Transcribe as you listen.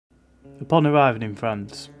Upon arriving in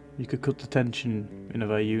France, you could cut the tension in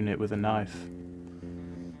of our unit with a knife.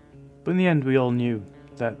 But in the end we all knew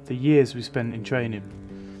that the years we spent in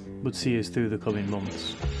training would see us through the coming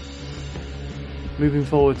months. Moving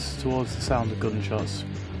forwards towards the sound of gunshots,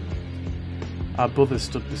 our brothers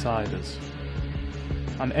stood beside us,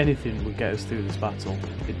 and anything would get us through this battle,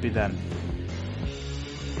 it'd be them.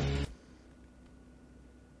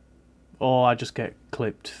 Or I just get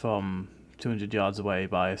clipped from 200 yards away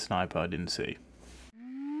by a sniper I didn't see.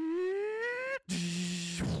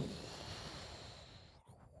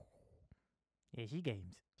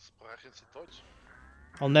 Games.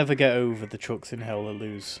 I'll never get over the trucks in hell that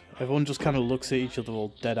lose. Everyone just kind of looks at each other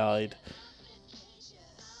all dead-eyed.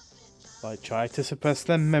 Like, try to suppress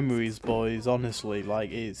them memories, boys, honestly.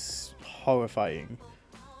 Like, it's horrifying.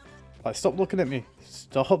 Like, stop looking at me.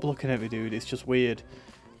 Stop looking at me, dude. It's just weird.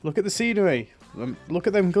 Look at the scenery. Look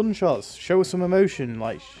at them gunshots. Show some emotion.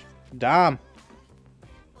 Like, damn.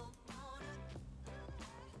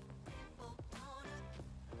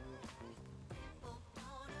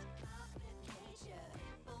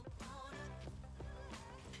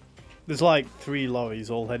 There's like 3 lorries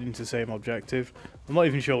all heading to the same objective. I'm not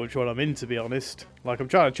even sure which one I'm in, to be honest. Like, I'm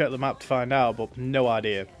trying to check the map to find out, but no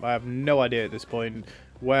idea. I have no idea at this point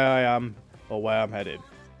where I am or where I'm headed.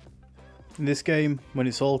 In this game, when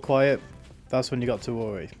it's all quiet, that's when you got to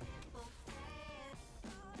worry.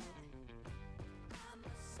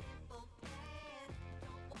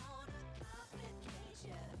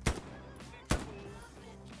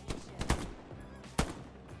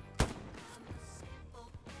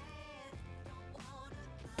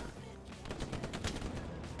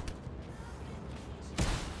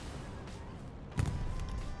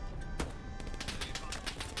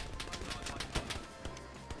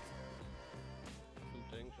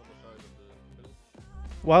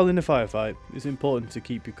 While in a firefight, it's important to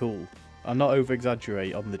keep your cool and not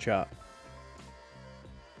over-exaggerate on the chat.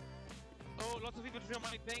 Oh, lots of people to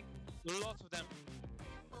my thing. Lots of them.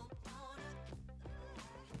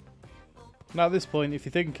 Now at this point, if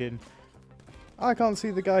you're thinking, I can't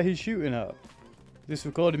see the guy he's shooting at, this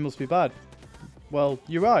recording must be bad. Well,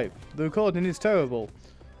 you're right, the recording is terrible,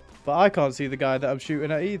 but I can't see the guy that I'm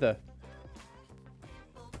shooting at either.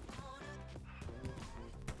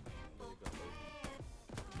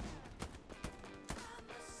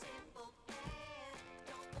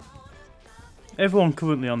 Everyone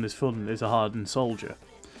currently on this front is a hardened soldier,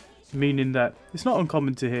 meaning that it's not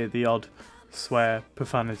uncommon to hear the odd swear,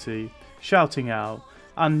 profanity, shouting out,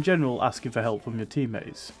 and general asking for help from your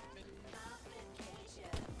teammates.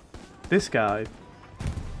 This guy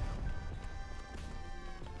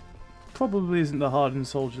probably isn't the hardened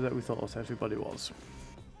soldier that we thought everybody was.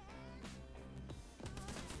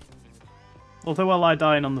 Although I lie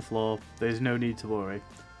dying on the floor, there is no need to worry.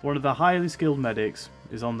 One of the highly skilled medics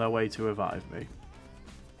is on their way to revive me.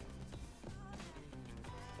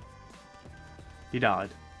 He died.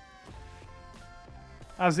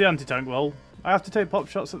 As the anti-tank role, I have to take pop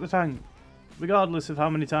shots at the tank, regardless of how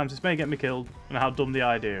many times this may get me killed and how dumb the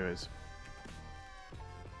idea is.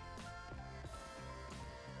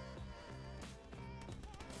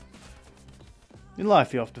 In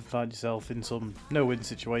life you often find yourself in some no-win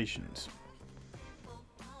situations.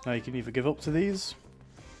 Now you can either give up to these,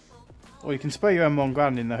 or you can spray your M1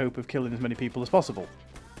 Grand in the hope of killing as many people as possible.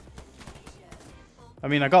 I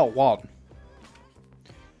mean, I got one.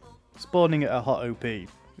 Spawning at a hot OP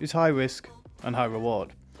is high risk and high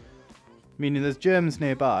reward, meaning there's Germans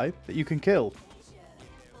nearby that you can kill.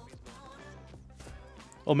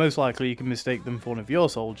 Or most likely you can mistake them for one of your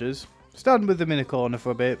soldiers, stand with them in a corner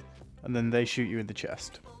for a bit, and then they shoot you in the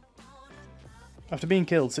chest. After being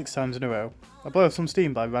killed 6 times in a row, I blow off some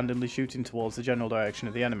steam by randomly shooting towards the general direction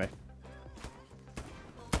of the enemy.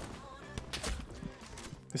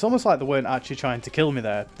 It's almost like they weren't actually trying to kill me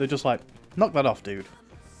there, they're just like, knock that off, dude.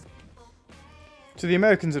 To the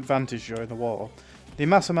Americans' advantage during the war, the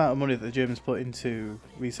mass amount of money that the Germans put into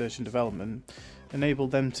research and development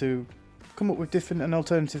enabled them to come up with different and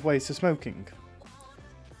alternative ways to smoking.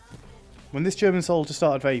 When this German soldier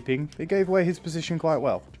started vaping, it gave away his position quite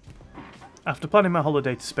well. After planning my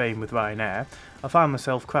holiday to Spain with Ryanair, I found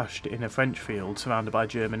myself crashed in a French field surrounded by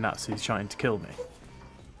German Nazis trying to kill me.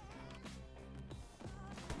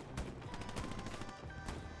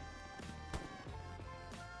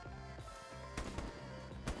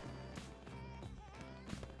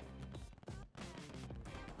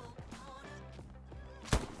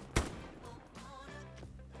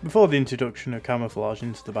 Before the introduction of camouflage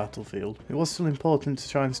into the battlefield, it was still important to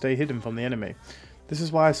try and stay hidden from the enemy. This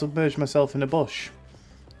is why I submerged myself in a bush.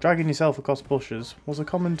 Dragging yourself across bushes was a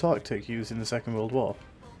common tactic used in the Second World War.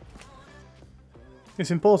 It's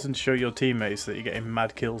important to show your teammates that you're getting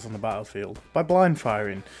mad kills on the battlefield by blind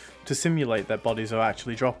firing to simulate their bodies are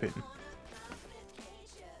actually dropping.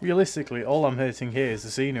 Realistically, all I'm hurting here is the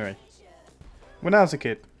scenery. When I was a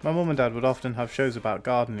kid, my mum and dad would often have shows about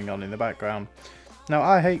gardening on in the background. Now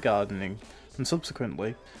I hate gardening, and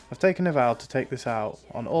subsequently, I've taken a vow to take this out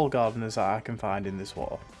on all gardeners that I can find in this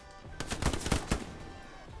war.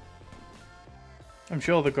 I'm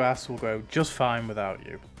sure the grass will grow just fine without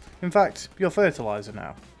you. In fact, you're fertiliser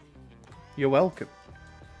now. You're welcome.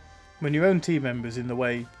 When your own team member's in the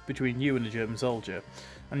way between you and a German soldier,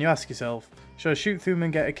 and you ask yourself, should I shoot through him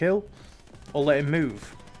and get a kill, or let him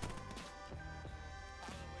move?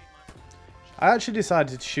 I actually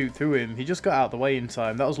decided to shoot through him, he just got out of the way in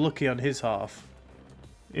time, that was lucky on his half.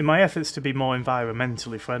 In my efforts to be more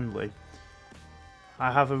environmentally friendly,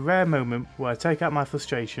 I have a rare moment where I take out my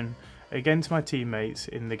frustration against my teammates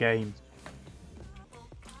in the game.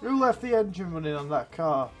 Who left the engine running on that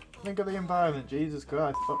car? Think of the environment, Jesus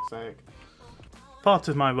Christ, fuck's sake. Part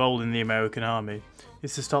of my role in the American Army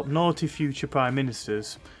is to stop naughty future Prime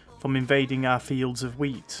Ministers from invading our fields of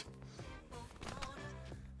wheat.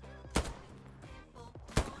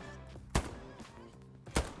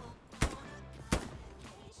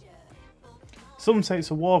 Some say it's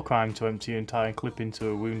a war crime to empty your entire clip into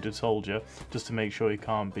a wounded soldier just to make sure he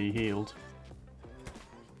can't be healed.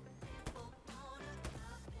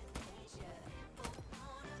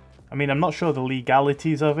 I mean, I'm not sure the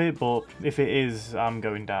legalities of it, but if it is, I'm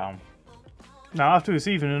going down. Now, after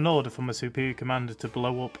receiving an order from a superior commander to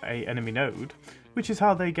blow up an enemy node, which is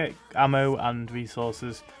how they get ammo and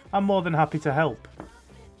resources, I'm more than happy to help.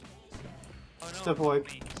 Oh, no, Step away.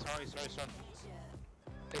 Sorry.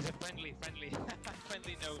 It's a friendly friendly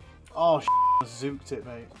note. Oh, I zooked it,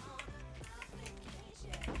 mate.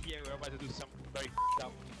 Yeah, we're about to do something very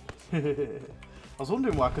dumb. I was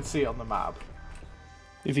wondering why I could see it on the map.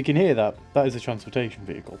 If you can hear that, that is a transportation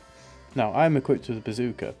vehicle. Now, I am equipped with a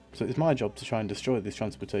bazooka, so it's my job to try and destroy this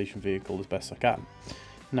transportation vehicle as best I can.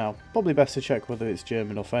 Now, probably best to check whether it's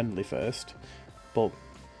German or friendly first, but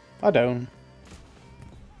I don't.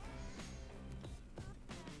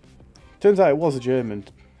 Turns out it was a German,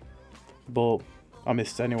 but I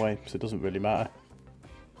missed anyway, so it doesn't really matter.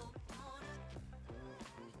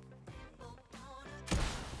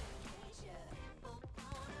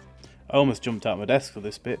 I almost jumped out of my desk for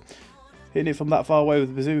this bit. Hitting it from that far away with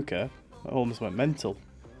the bazooka, I almost went mental.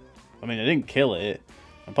 I mean, I didn't kill it,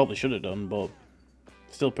 I probably should have done, but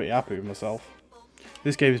still pretty happy with myself.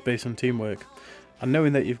 This game is based on teamwork, and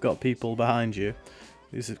knowing that you've got people behind you,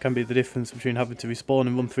 this can be the difference between having to respawn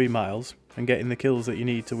and run 3 miles and getting the kills that you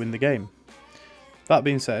need to win the game. That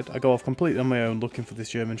being said, I go off completely on my own looking for this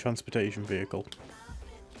German transportation vehicle.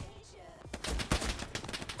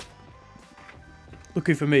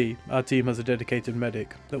 Lucky for me, our team has a dedicated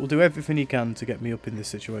medic that will do everything he can to get me up in this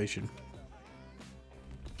situation.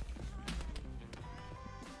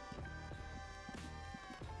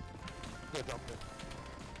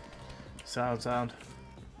 Sound.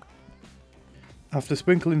 After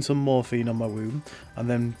sprinkling some morphine on my wound and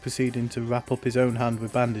then proceeding to wrap up his own hand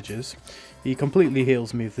with bandages, he completely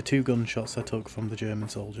heals me of the 2 gunshots I took from the German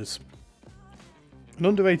soldiers. An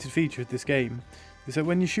underrated feature of this game is that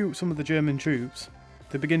when you shoot some of the German troops,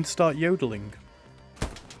 they begin to start yodeling.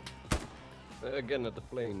 Again at the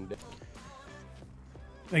plane.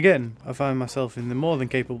 Again, I find myself in the more than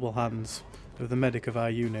capable hands of the medic of our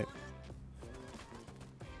unit.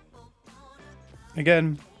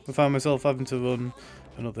 Again, I found myself having to run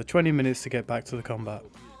another 20 minutes to get back to the combat.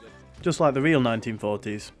 Just like the real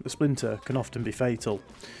 1940s, a splinter can often be fatal.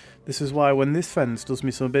 This is why when this fence does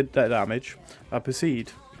me some bit damage, I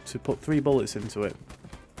proceed to put 3 bullets into it.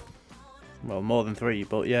 Well, more than 3,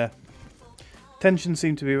 but yeah. Tensions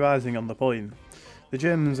seem to be rising on the point. The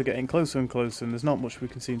Germans are getting closer and closer and there's not much we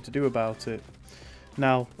can seem to do about it.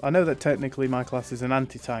 Now, I know that technically my class is an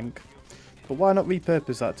anti-tank, but why not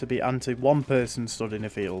repurpose that to be anti-1 person stood in a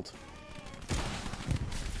field?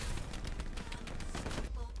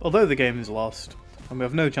 Although the game is lost, and we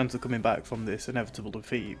have no chance of coming back from this inevitable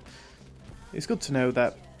defeat, it's good to know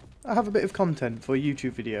that I have a bit of content for a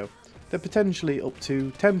YouTube video that potentially up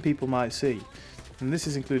to 10 people might see, and this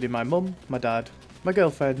is including my mum, my dad, my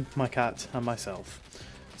girlfriend, my cat and myself.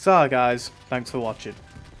 So guys, thanks for watching.